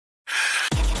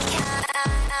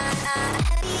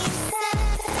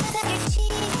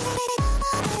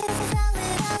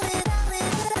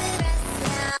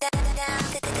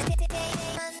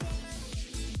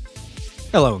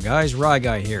Hello guys, Rye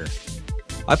Guy here.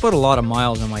 I put a lot of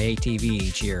miles on my ATV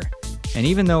each year, and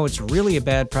even though it's really a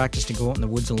bad practice to go out in the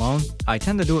woods alone, I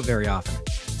tend to do it very often.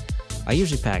 I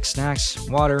usually pack snacks,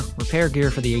 water, repair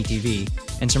gear for the ATV,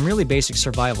 and some really basic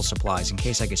survival supplies in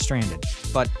case I get stranded,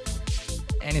 but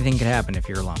anything could happen if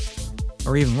you're alone.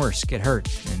 Or even worse, get hurt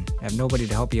and have nobody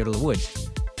to help you out of the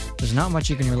woods. There's not much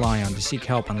you can rely on to seek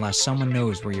help unless someone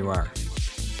knows where you are.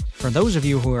 For those of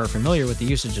you who are familiar with the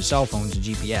usage of cell phones and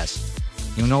GPS,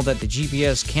 you'll know that the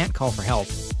GPS can't call for help,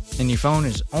 and your phone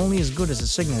is only as good as the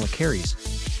signal it carries.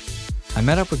 I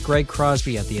met up with Greg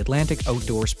Crosby at the Atlantic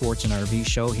Outdoor Sports and RV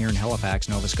Show here in Halifax,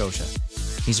 Nova Scotia.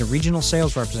 He's a regional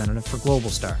sales representative for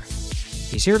Globalstar.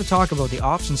 He's here to talk about the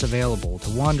options available to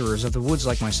wanderers of the woods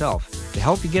like myself to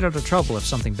help you get out of trouble if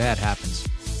something bad happens.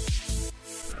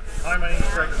 Hi, my name is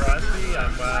Greg Crosby.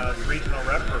 I'm the regional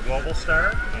rep for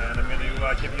Globalstar, and I'm going to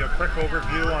give you a quick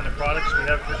overview on the products we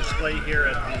have for display here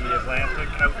at the Atlantic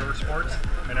Outdoor Sports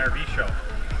and RV Show.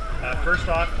 First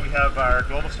off, we have our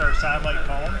Globalstar satellite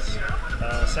phones,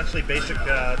 essentially basic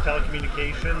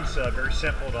telecommunications, very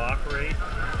simple to operate.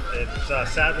 It's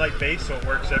satellite based, so it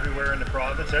works everywhere in the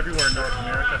province, everywhere in North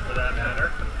America for that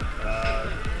matter.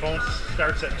 Phone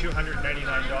starts at $299,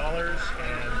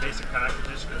 and basic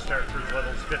packages can start for as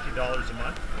little as $50 a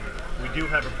month. We do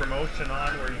have a promotion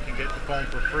on where you can get the phone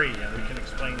for free, and we can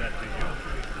explain that to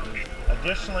you.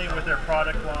 Additionally, with our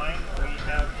product line, we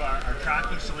have our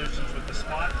tracking solutions with the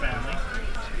Spot family.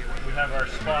 We have our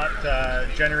Spot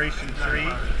Gen3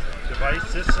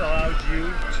 device. This allows you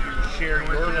to share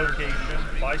your location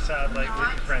by satellite with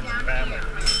your friends and family.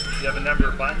 You have a number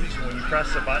of buttons, and when you press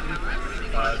a button,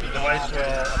 the device will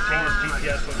obtain its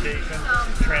GPS location,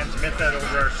 transmit that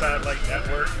over our satellite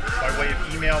network by way of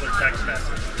email or text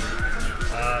message.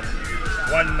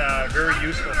 One very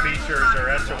useful feature is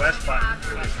our SOS button.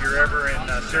 If you're ever in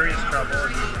serious trouble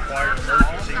and you require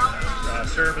emergency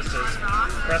services,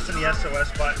 pressing the SOS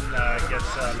button gets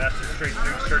a message straight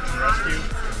through search and rescue.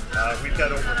 We've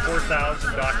got over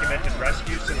 4,000 documented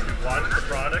rescues since we've launched the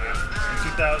product in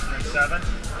 2007.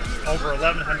 Over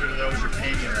 1,100 of those are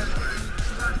Canadian rescues.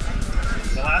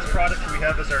 The last product we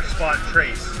have is our Spot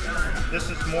Trace. This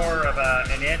is more of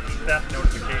an anti-theft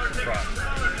notification product.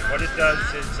 What it does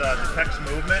is detects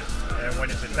movement, and when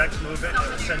it detects movement, it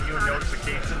will send you a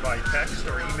notification by text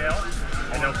or email,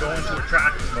 and it'll go into a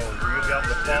tracking mode where you'll be able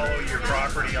to follow your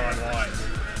property online.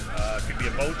 It could be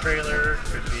a boat trailer,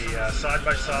 could be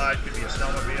side-by-side, could be a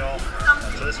snowmobile,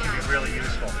 so this can be really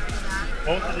useful.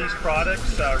 Both of these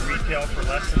products retail for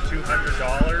less than $200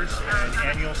 and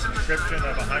annual subscription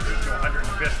of $100 to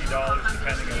 $150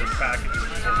 depending on which package you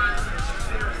choose.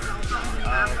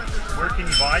 Where can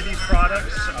you buy these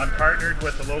products? I'm partnered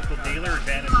with a local dealer,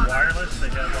 Advantage Wireless. They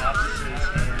have offices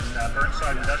in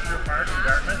Burnside Industrial Park in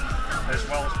Dartmouth, as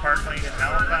well as Park Lane in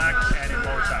Halifax and in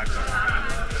Lower Saxon.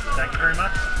 Thank you very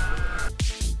much.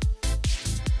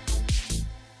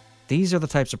 These are the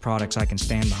types of products I can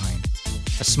stand behind.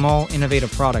 A small,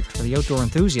 innovative product for the outdoor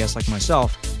enthusiast like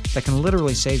myself that can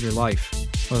literally save your life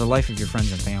or the life of your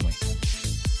friends and family.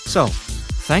 So,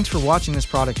 thanks for watching this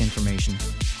product information.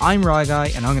 I'm Rye Guy,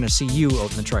 and I'm going to see you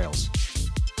out in the trails.